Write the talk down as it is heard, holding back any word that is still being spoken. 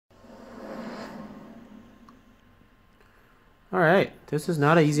Alright, this is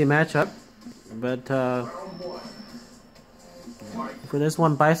not an easy matchup, but for this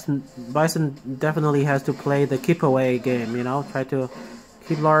one, Bison definitely has to play the keep away game, you know, try to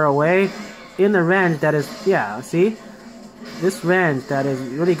keep Laura away in the range that is, yeah, see? This range that is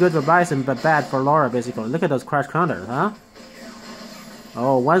really good for Bison, but bad for Laura, basically. Look at those crash counters, huh?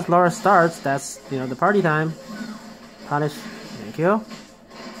 Oh, once Laura starts, that's, you know, the party time. Punish. Thank you.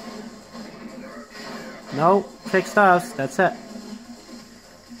 No, trick stuffs. That's it.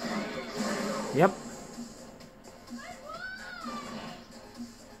 Yep.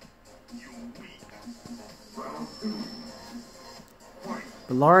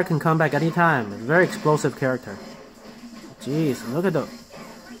 But Laura can come back anytime. It's a very explosive character. Jeez, look at the...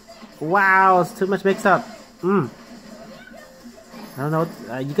 Wow, it's too much mixed up. I don't know.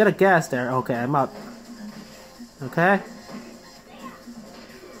 You gotta guess there. Okay, I'm up. Okay.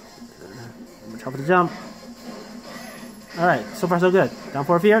 Try for the jump. Alright, so far so good. Down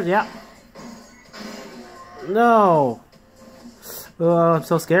 4 fears? Yeah. No. Oh, I'm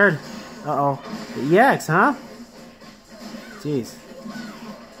so scared. Uh-oh. The EX, huh? Jeez.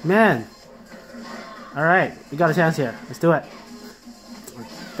 Man. Alright, we got a chance here. Let's do it.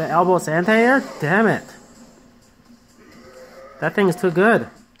 The elbow Santa here? Damn it. That thing is too good.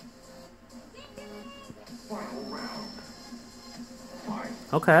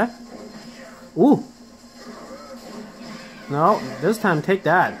 Okay. Ooh. No, this time take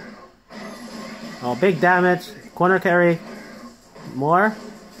that. Oh, big damage. Corner carry. More.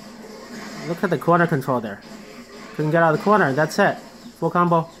 Look at the corner control there. Couldn't get out of the corner. That's it. Full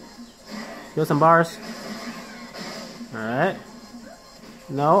combo. Do some bars. Alright.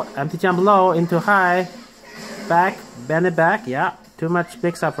 No, empty jump low into high. Back. Bend it back. Yeah. Too much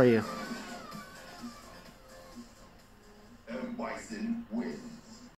mix up for you.